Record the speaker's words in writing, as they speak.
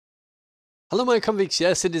Hello my convicts,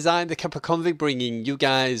 yes it is I, the Kappa Convict, bringing you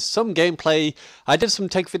guys some gameplay. I did some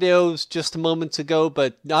tech videos just a moment ago,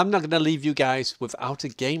 but I'm not going to leave you guys without a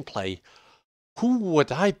gameplay. Who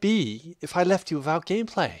would I be if I left you without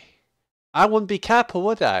gameplay? I wouldn't be Kappa,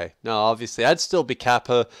 would I? No, obviously I'd still be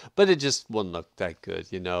Kappa, but it just wouldn't look that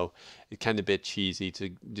good, you know. It's kind of a bit cheesy to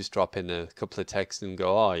just drop in a couple of texts and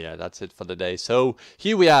go, oh yeah, that's it for the day. So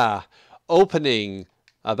here we are, opening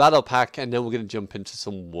a battle pack, and then we're going to jump into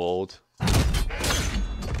some world.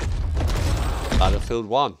 Battlefield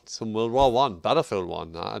 1, some World War 1, Battlefield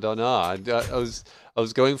 1, I don't know, I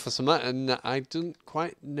was going for some, and I didn't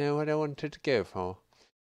quite know what I wanted to go for.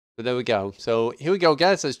 But there we go. So here we go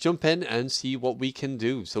guys, let's jump in and see what we can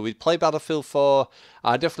do. So we play Battlefield 4,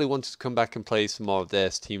 I definitely wanted to come back and play some more of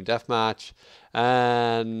this Team Deathmatch,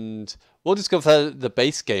 and we'll just go for the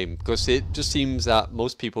base game, because it just seems that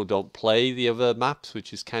most people don't play the other maps,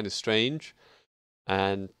 which is kind of strange,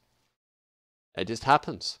 and it just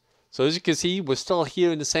happens. So as you can see, we're still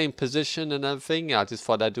here in the same position and everything. I just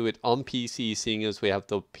thought I'd do it on PC, seeing as we have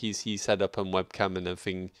the PC set up and webcam and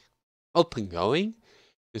everything up and going,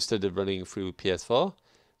 instead of running through PS4.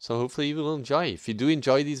 So hopefully you will enjoy. If you do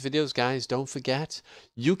enjoy these videos, guys, don't forget,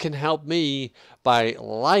 you can help me by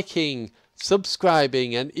liking,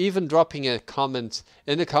 subscribing, and even dropping a comment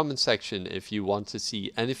in the comment section if you want to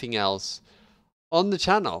see anything else on the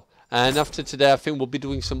channel. And after today, I think we'll be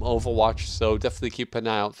doing some Overwatch, so definitely keep an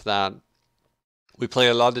eye out for that. We play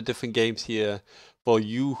a lot of different games here. For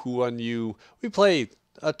you who are new, we play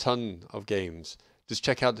a ton of games. Just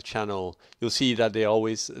check out the channel. You'll see that they're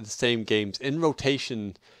always the same games in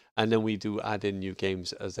rotation, and then we do add in new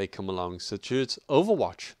games as they come along, such as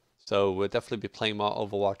Overwatch. So we'll definitely be playing more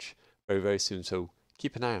Overwatch very, very soon, so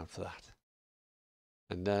keep an eye out for that.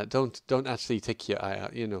 And don't actually take your eye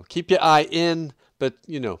out, you know, keep your eye in, but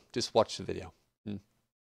you know, just watch the video.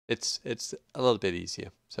 It's a little bit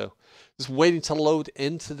easier. So just waiting to load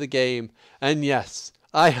into the game, and yes,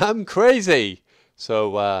 I am crazy.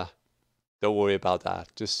 So don't worry about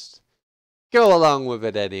that. Just go along with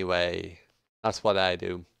it anyway. That's what I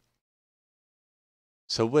do.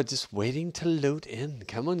 So we're just waiting to load in.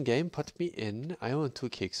 Come on, game, put me in. I want to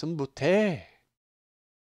kick some booty.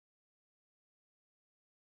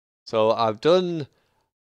 So I've done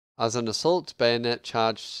as an assault bayonet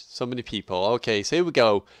charge so many people. Okay, so here we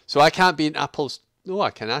go. So I can't be in apples. No, I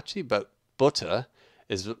can actually, but Butter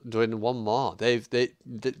is doing one more. They've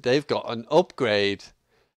got an upgrade,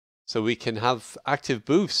 so we can have active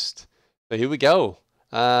boost. So here we go.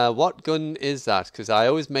 What gun is that? Because I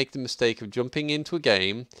always make the mistake of jumping into a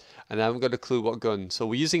game and I haven't got a clue what gun. So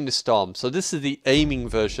we're using the Storm. So this is the aiming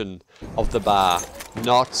version of the bar,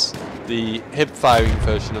 not the hip firing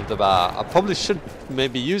version of the bar. I probably should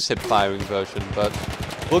maybe use hip firing version, but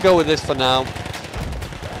we'll go with this for now.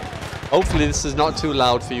 Hopefully this is not too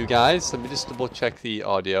loud for you guys. Let me just double check the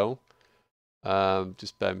audio.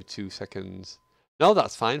 Just bear me 2 seconds. No,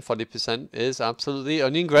 that's fine. 40% is absolutely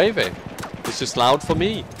onion gravy. It's just loud for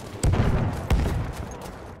me.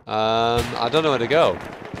 I don't know where to go.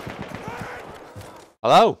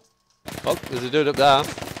 Hello? Oh, there's a dude up there.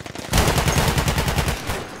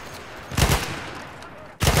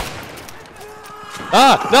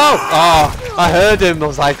 Ah, no! Oh, I heard him. I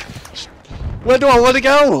was like, where do I want to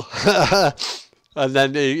go? And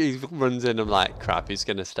then he runs in. I'm like, crap, he's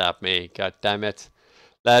going to stab me. God damn it.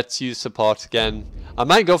 Let's use support again. I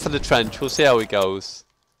might go for the trench. We'll see how it goes.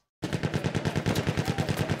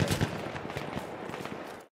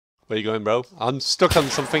 Where you going, bro? I'm stuck on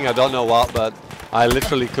something, I don't know what, but I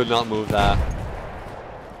literally could not move there.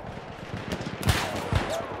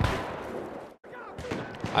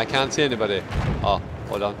 I can't see anybody. Oh,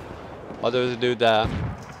 hold on. Oh, there's a dude there.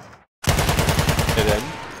 Hit him.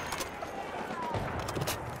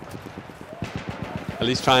 At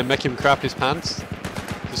least try and make him crap his pants.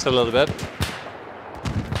 Just a little bit.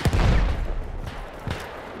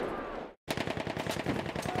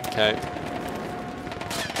 Okay.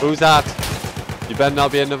 Who's that? You better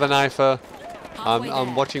not be another knifer.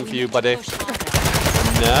 I'm watching for you, buddy.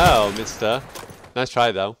 No, mister. Nice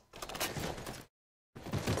try, though.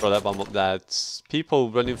 Throw that bomb up there. It's people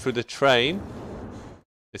running through the train,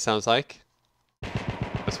 it sounds like.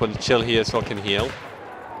 Just want to chill here so I can heal.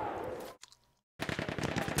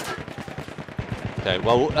 Okay,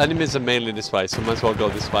 well, enemies are mainly this way, so might as well go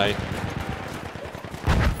this way.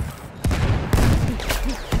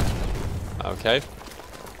 Okay.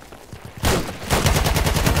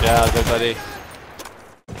 Yeah, good buddy.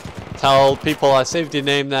 Tell people I saved your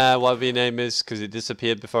name there, whatever your name is, because it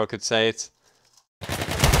disappeared before I could say it.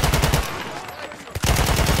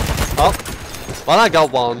 Oh, well I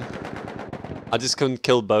got one. I just couldn't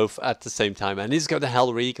kill both at the same time. And he's got a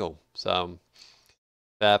Hell Regal. So,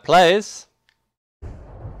 fair plays.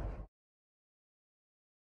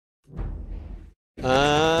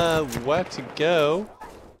 Where to go?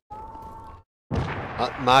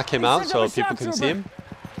 Mark him out so people can see him.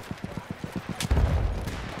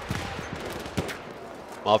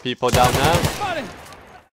 More people down there.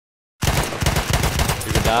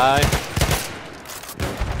 You can die.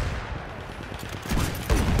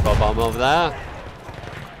 Got a bomb over there.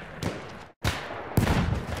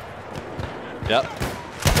 Yep.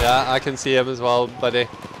 Yeah, I can see him as well, buddy.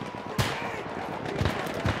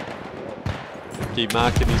 Keep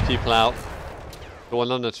marking these people out. The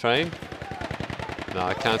one on the train? No,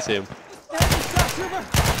 I can't see him.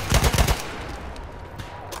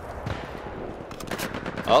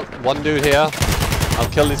 Oh, one dude here. I'll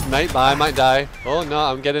kill his mate, but I might die. Oh no,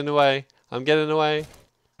 I'm getting away. I'm getting away.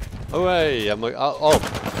 Hooray! I'm like, oh.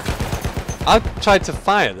 I tried to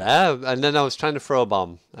fire there, and then I was trying to throw a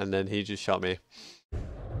bomb, and then he just shot me.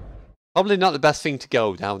 Probably not the best thing to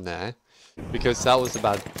go down there, because that was a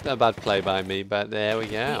bad play by me, but there we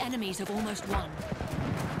go. The enemies have almost won.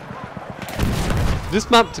 This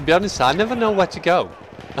map, to be honest, I never know where to go.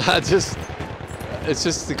 It's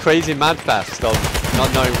just the crazy mad fest of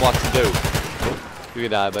not knowing what to do. Oh, you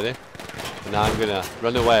can die, buddy. And now I'm gonna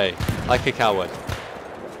run away like a coward.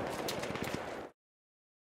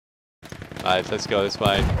 Right, let's go this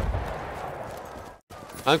way.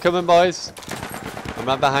 I'm coming, boys. I'm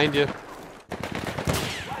right behind you.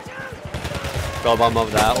 Got a bomb over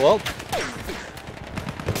there. Whoa.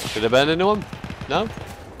 Did I burn anyone? No?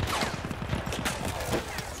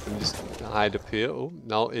 I'm just hide up here. Oh,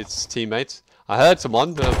 no, it's teammates. I heard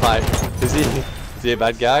someone, but I'm like, is he a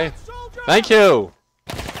bad guy? Thank you!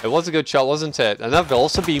 It was a good shot, wasn't it? And I've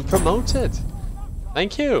also been promoted.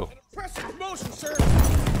 Thank you.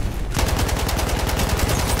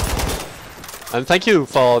 And thank you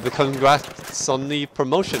for the congrats on the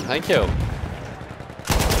promotion. Thank you.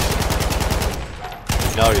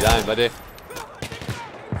 No, you're dying, buddy.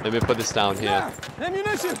 Let me put this down here.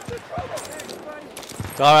 Ammunition.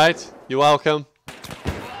 It's alright. You're welcome.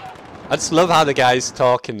 I just love how the guys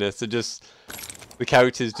talk in this. The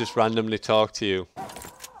characters just randomly talk to you.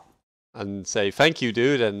 And say, thank you,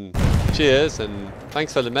 dude, and cheers, and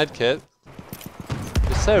thanks for the medkit.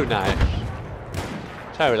 It's so nice.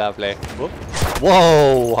 So lovely. Whoop.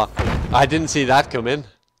 Whoa! I didn't see that coming.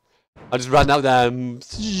 I just ran out there and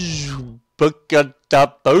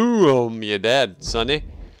boom! You're dead, sonny.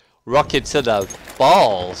 Rocket to the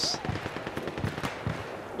balls.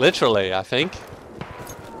 Literally, I think.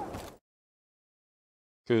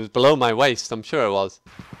 It was below my waist, I'm sure it was.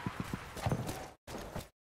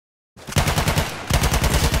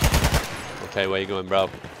 Okay, where you going, bro?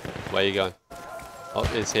 Where you going? Oh,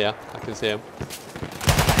 he's here. I can see him.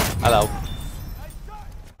 Hello.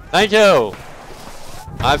 Thank you!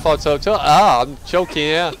 I thought so too. Ah, I'm choking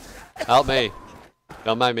here. Help me.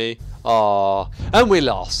 Don't mind me. Oh, and we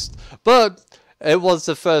lost. But it was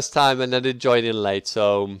the first time and I did join in late,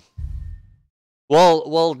 so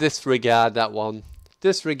we'll disregard that one.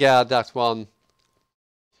 Disregard that one.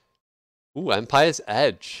 Ooh, Empire's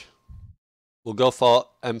Edge. We'll go for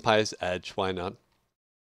Empire's Edge. Why not?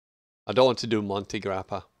 I don't want to do Monte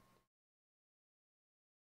Grappa.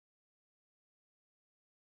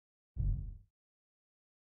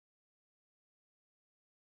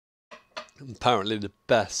 Apparently the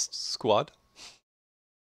best squad.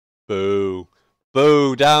 Boo.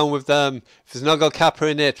 Boo. Down with them. If there's not got Kappa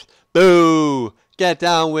in it, boo. Get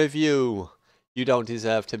down with you. You don't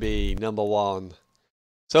deserve to be number one.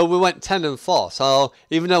 So we went 10-4. So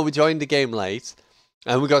even though we joined the game late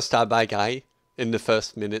and we got stabbed by a guy in the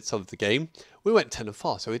first minutes of the game, we went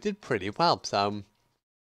 10-4. So we did pretty well. So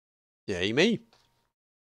yay me.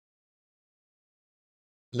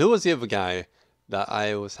 And who was the other guy that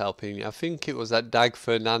I was helping? I think it was that Dag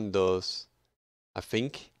Fernando's. I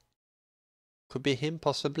think. Could be him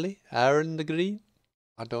possibly. Aaron the Green.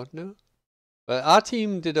 I don't know. But our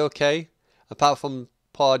team did okay. Apart from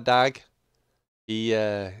poor Dag. He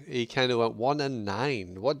kind of went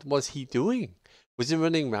 1-9. What was he doing? Was he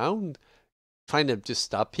running around trying to just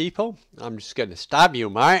stab people? I'm just going to stab you,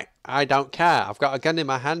 mate. I don't care. I've got a gun in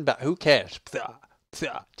my hand, but who cares?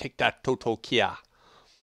 Take that, Toto Kia.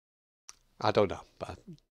 I don't know, but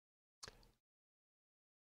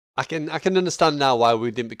I can understand now why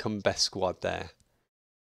we didn't become best squad there.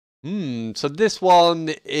 So this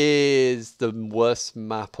one is the worst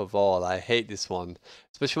map of all. I hate this one.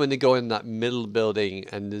 Especially when they go in that middle building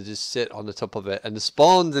and they just sit on the top of it. And the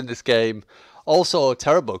spawns in this game also are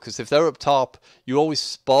terrible because if they're up top, you always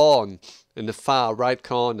spawn in the far right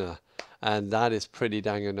corner. and that is pretty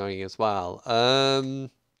dang annoying as well.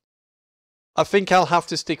 I think I'll have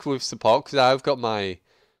to stick with support because I've got my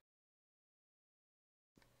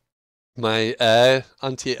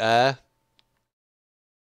anti-air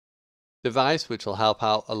device, which will help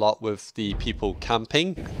out a lot with the people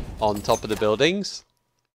camping on top of the buildings.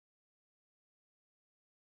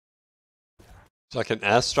 So I can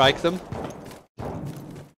airstrike them.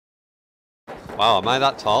 Wow, am I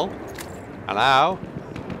that tall? Hello?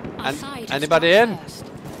 Anybody in?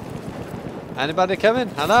 Anybody coming?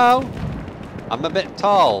 Hello? I'm a bit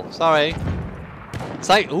tall, sorry. It's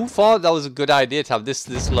like, who thought that was a good idea to have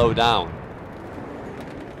this low down?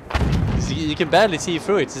 You can barely see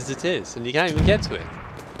through it as it is, and you can't even get to it.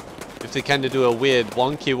 You have to kind of do a weird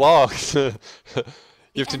wonky walk. You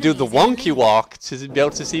have to do the wonky walk to be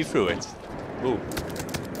able to see through it. Ooh.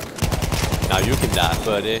 Now you can die,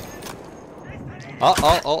 buddy.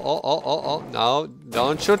 Oh, no,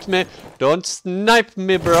 don't shoot me. Don't snipe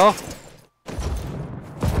me, bro.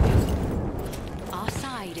 Our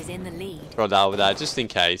side is in the lead. Throw that over there, just in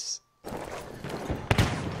case.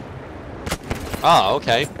 Oh,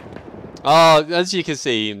 okay. Oh, as you can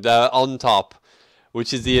see, they're on top,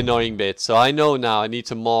 which is the annoying bit. So I know now I need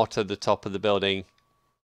to mortar the top of the building.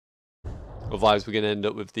 Otherwise, we're going to end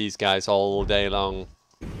up with these guys all day long.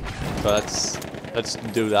 So let's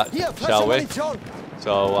do that, shall we?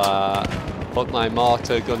 So, put my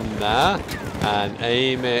mortar gun there and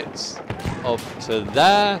aim it up to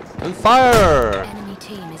there and fire! Enemy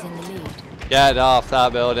team is in the lead. Get off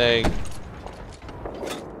that building.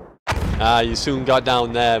 Ah, you soon got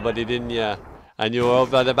down there, buddy, didn't you? And you were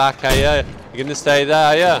over at the back, are you? You're gonna stay there,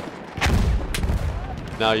 are you?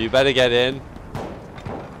 No, you better get in.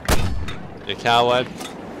 You coward.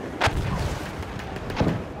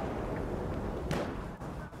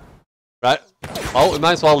 Right. Oh, we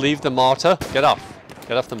might as well leave the mortar. Get off.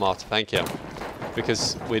 Get off the mortar, thank you.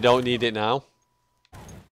 Because we don't need it now.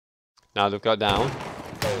 Now they've got down.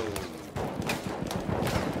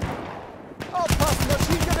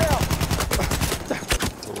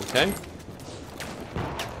 Okay.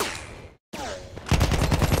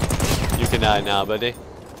 You can die now, buddy.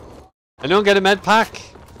 I don't get a med pack.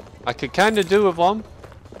 I could kind of do with one.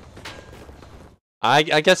 I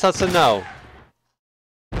guess that's a no.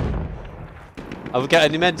 Have we got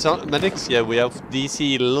any medics? Yeah, we have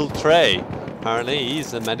DC Little Trey. Apparently,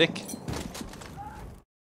 he's a medic.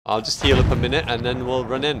 I'll just heal up a minute and then we'll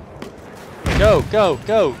run in. Go, go,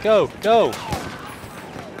 go, go, go!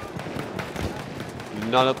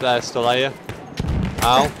 Not up there still, are you?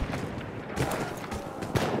 Ow.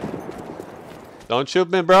 Don't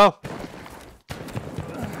shoot me, bro.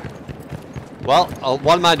 Well,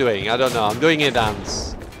 what am I doing? I don't know. I'm doing a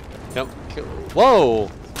dance.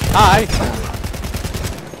 Whoa! Hi!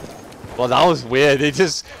 Well, that was weird. He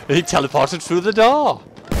teleported through the door.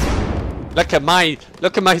 Look at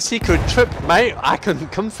my secret trip, mate. I couldn't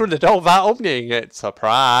come through the door without opening it.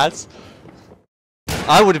 Surprise!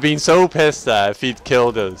 I would have been so pissed there if he'd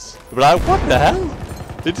killed us. But like, what the hell?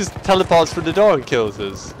 He just teleports through the door and kills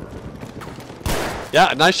us.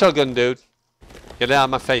 Yeah, nice shotgun, dude. Get it out of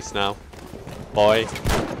my face now, boy.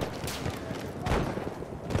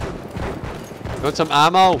 Want some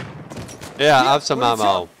ammo? Yeah, I have some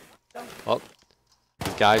ammo. Oh,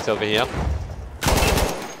 guys over here.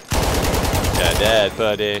 You're dead,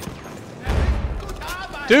 buddy.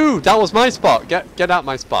 Dude, that was my spot. Get out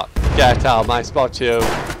my spot. Get out my spot, you.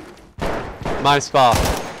 My spot.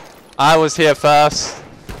 I was here first.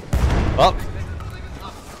 Oh.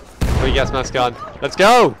 Put your gas mask on. Let's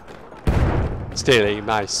go. Stealing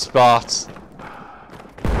my spot.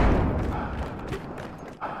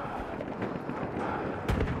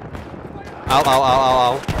 Ow, ow, ow,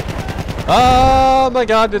 ow, ow. Oh my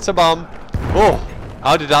god, it's a bomb. Oh,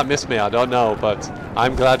 how did that miss me? I don't know, but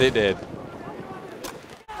I'm glad it did.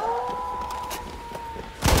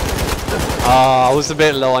 Oh, I was a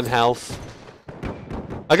bit low on health.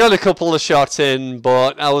 I got a couple of shots in,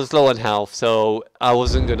 but I was low on health, so I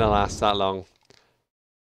wasn't going to last that long.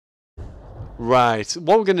 Right,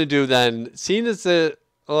 what we're going to do then, seeing as the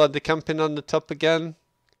camping on the top again,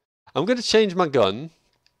 I'm going to change my gun.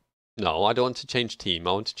 No, I don't want to change team,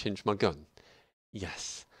 I want to change my gun.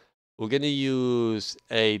 Yes, we're going to use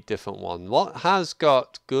a different one. What has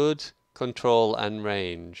got good control and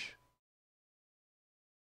range?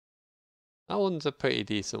 That one's a pretty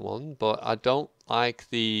decent one, but I don't like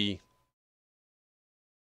the...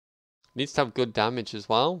 Needs to have good damage as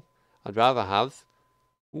well. I'd rather have...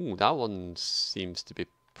 Ooh, that one seems to be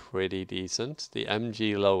pretty decent. The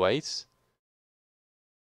MG low 8.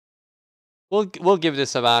 We'll give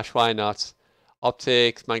this a bash, why not?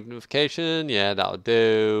 Optics, magnification, yeah, that'll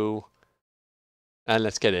do. And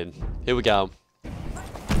let's get in. Here we go.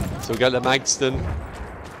 So we got the Magston,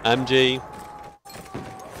 MG.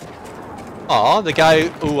 Oh, the guy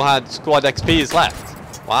who had squad XP is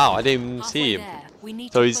left. Wow, I didn't even see him.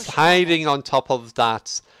 So he's hiding on top of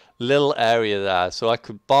that little area there. So I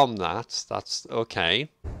could bomb that. That's okay.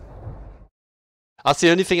 That's the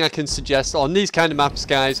only thing I can suggest on these kind of maps,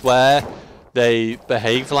 guys, where they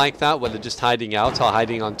behave like that, where they're just hiding out or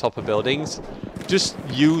hiding on top of buildings. Just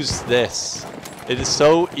use this. It is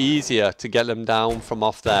so easier to get them down from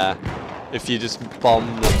off there if you just bomb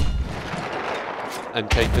them and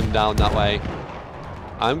take them down that way.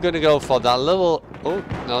 I'm going to go for that little... Oh,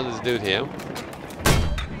 no, there's a dude here.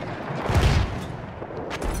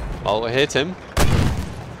 Well, we hit him.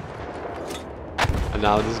 And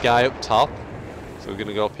now there's a guy up top. So we're going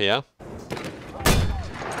to go up here.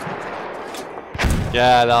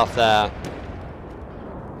 Get off there.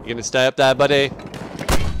 You going to stay up there, buddy?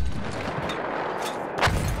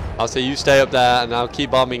 I'll say you stay up there and I'll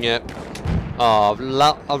keep bombing it. Oh,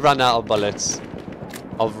 I've run out of bullets.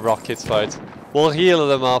 Of rockets for it. We'll heal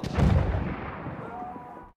them up.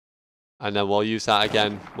 And then we'll use that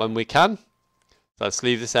again when we can. So let's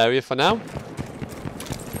leave this area for now.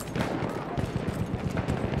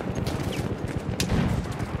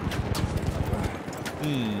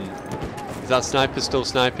 Is that sniper still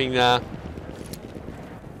sniping there?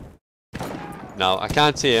 No, I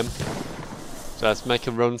can't see him. So let's make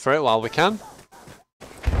a run for it while we can.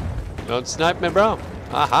 Don't snipe me, bro.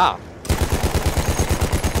 Aha.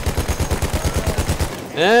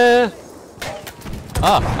 Yeah.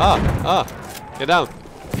 Get down.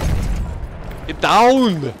 Get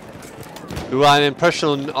down. Do an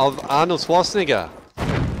impression of Arnold Schwarzenegger.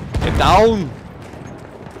 Get down.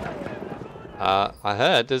 I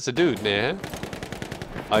heard there's a dude near him.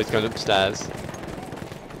 Oh, he's going upstairs.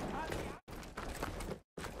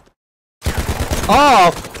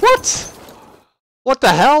 Oh, what? What the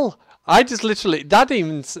hell? I just literally, that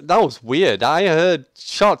was weird. I heard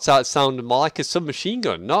shots that sounded more like a submachine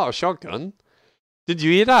gun, not a shotgun. Did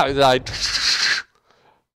you hear that? It was like,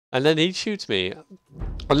 and then he shoots me.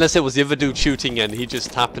 Unless it was the other dude shooting and he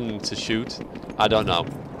just happened to shoot. I don't know.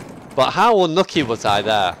 But how unlucky was I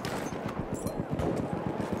there?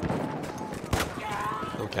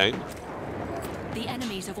 Okay. The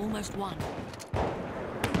enemies have almost won.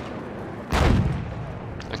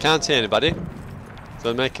 I can't see anybody.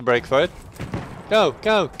 So make a break for it. Go,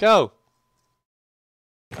 go, go!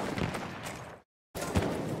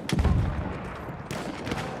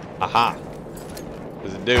 Aha!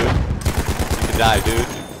 There's a dude. You can die, dude.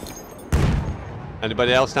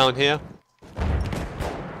 Anybody else down here?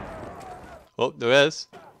 Oh, there is.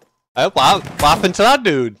 Oh, wow. What happened to that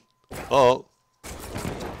dude? Oh.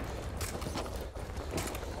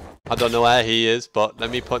 I don't know where he is, but let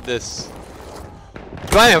me put this...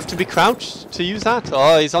 Do I have to be crouched to use that?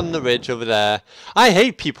 Oh, he's on the ridge over there. I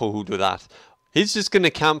hate people who do that. He's just going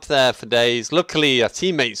to camp there for days. Luckily, a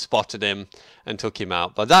teammate spotted him and took him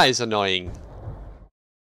out. But that is annoying.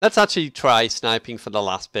 Let's actually try sniping for the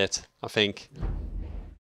last bit, I think.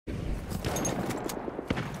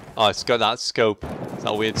 Oh, it's got that scope. It's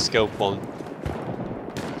that weird scope one.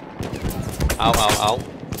 Ow, ow, ow.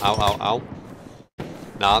 Ow, ow, ow.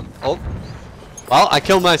 Nah. Oh. Well, I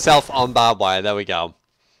killed myself on barbed wire. There we go.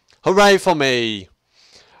 Hooray for me!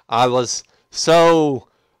 I was so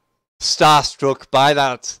starstruck by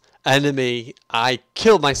that enemy. I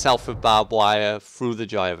killed myself with barbed wire through the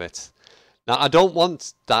joy of it. Now, I don't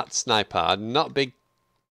want that sniper. I'm not a big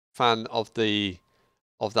fan of that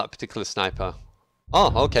particular sniper.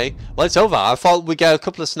 Oh, okay. Well, it's over. I thought we'd get a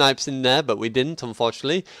couple of snipes in there, but we didn't,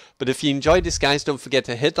 unfortunately. But if you enjoyed this, guys, don't forget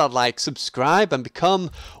to hit that like, subscribe, and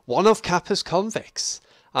become one of Kappa's convicts.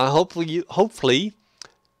 And hopefully,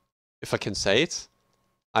 if I can say it,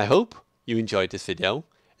 I hope you enjoyed this video.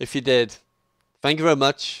 If you did, thank you very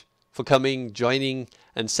much for coming, joining,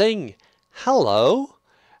 and saying hello.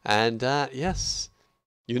 And yes,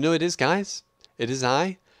 you know it is, guys. It is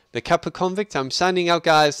I, the Kappa Convict. I'm signing out,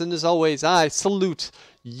 guys, and as always, I salute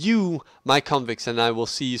you, my convicts, and I will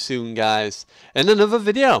see you soon, guys, in another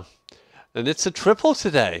video. And it's a triple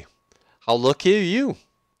today. How lucky are you?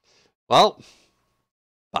 Well,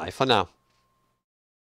 bye for now.